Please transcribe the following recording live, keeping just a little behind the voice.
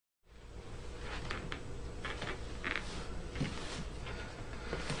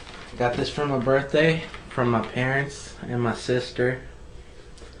Got this for my birthday from my parents and my sister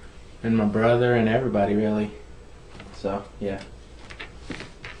and my brother and everybody really. So yeah.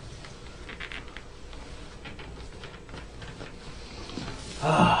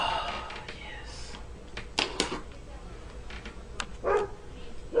 Ah, yes.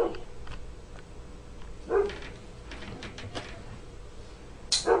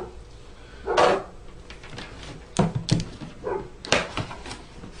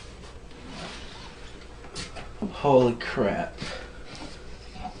 Holy crap.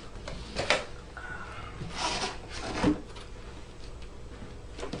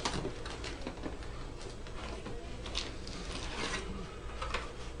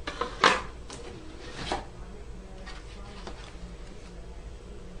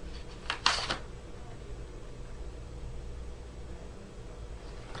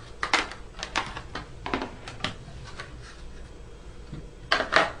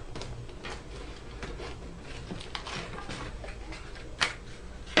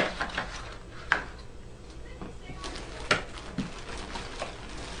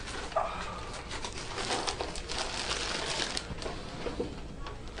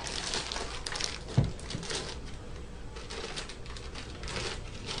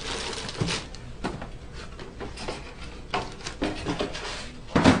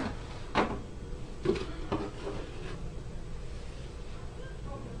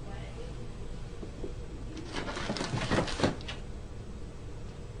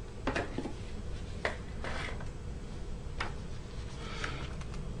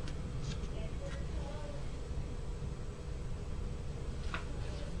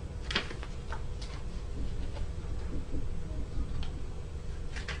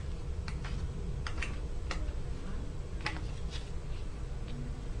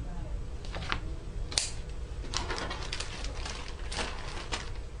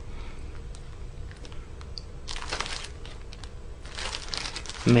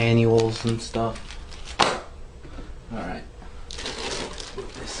 Manuals and stuff. Alright.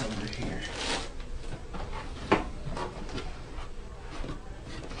 Put this over here.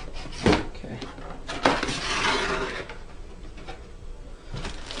 Okay.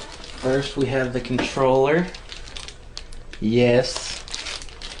 First we have the controller. Yes.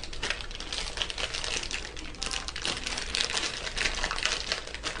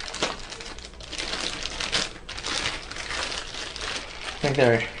 I think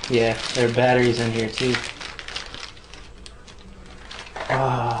there are batteries in here too.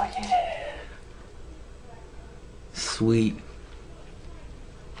 Oh yeah. Sweet.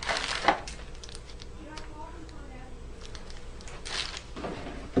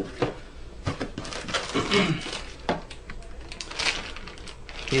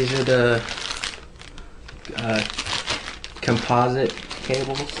 These are the composite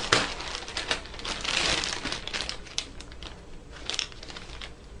cables.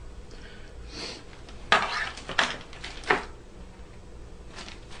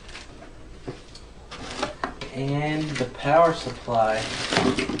 And the power supply,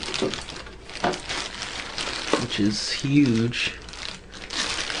 which is huge.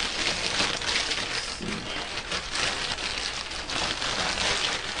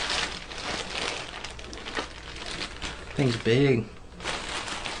 Thing's big.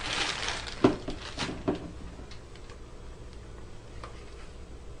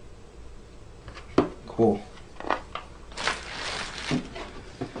 Cool.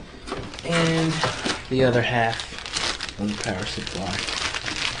 And the other half of the power supply.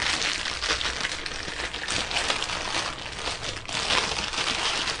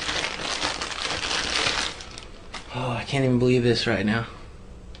 Oh, I can't even believe this right now.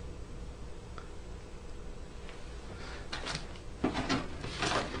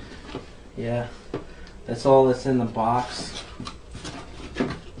 Yeah, that's all that's in the box.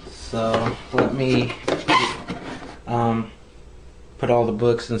 So let me put all the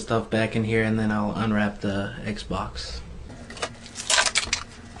books and stuff back in here, and then I'll unwrap the Xbox.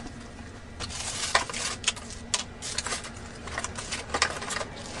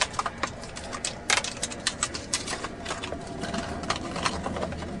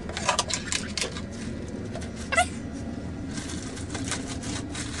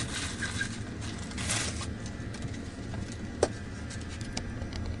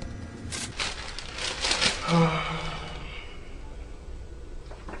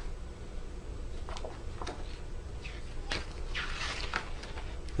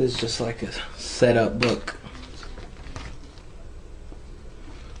 This is just like a setup book.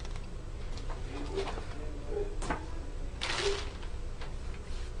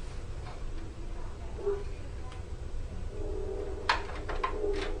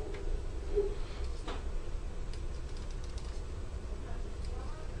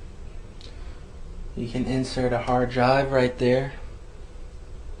 You can insert a hard drive right there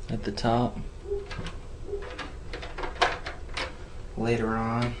at the top later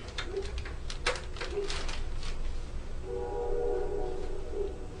on.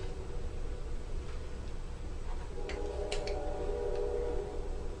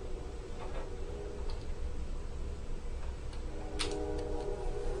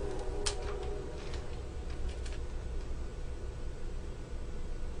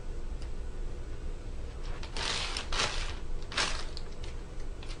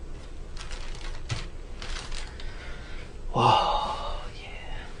 Whoa,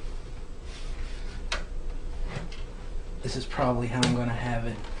 yeah. This is probably how I'm gonna have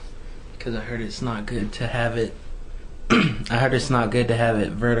it, because I heard it's not good to have it I heard it's not good to have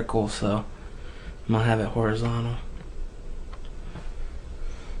it vertical, so I'm gonna have it horizontal.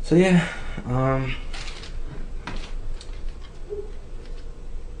 So yeah, oh,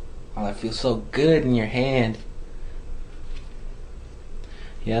 that feels so good in your hand.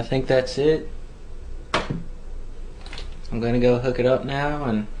 Yeah, I think that's it. I'm gonna go hook it up now,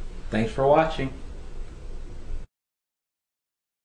 and thanks for watching.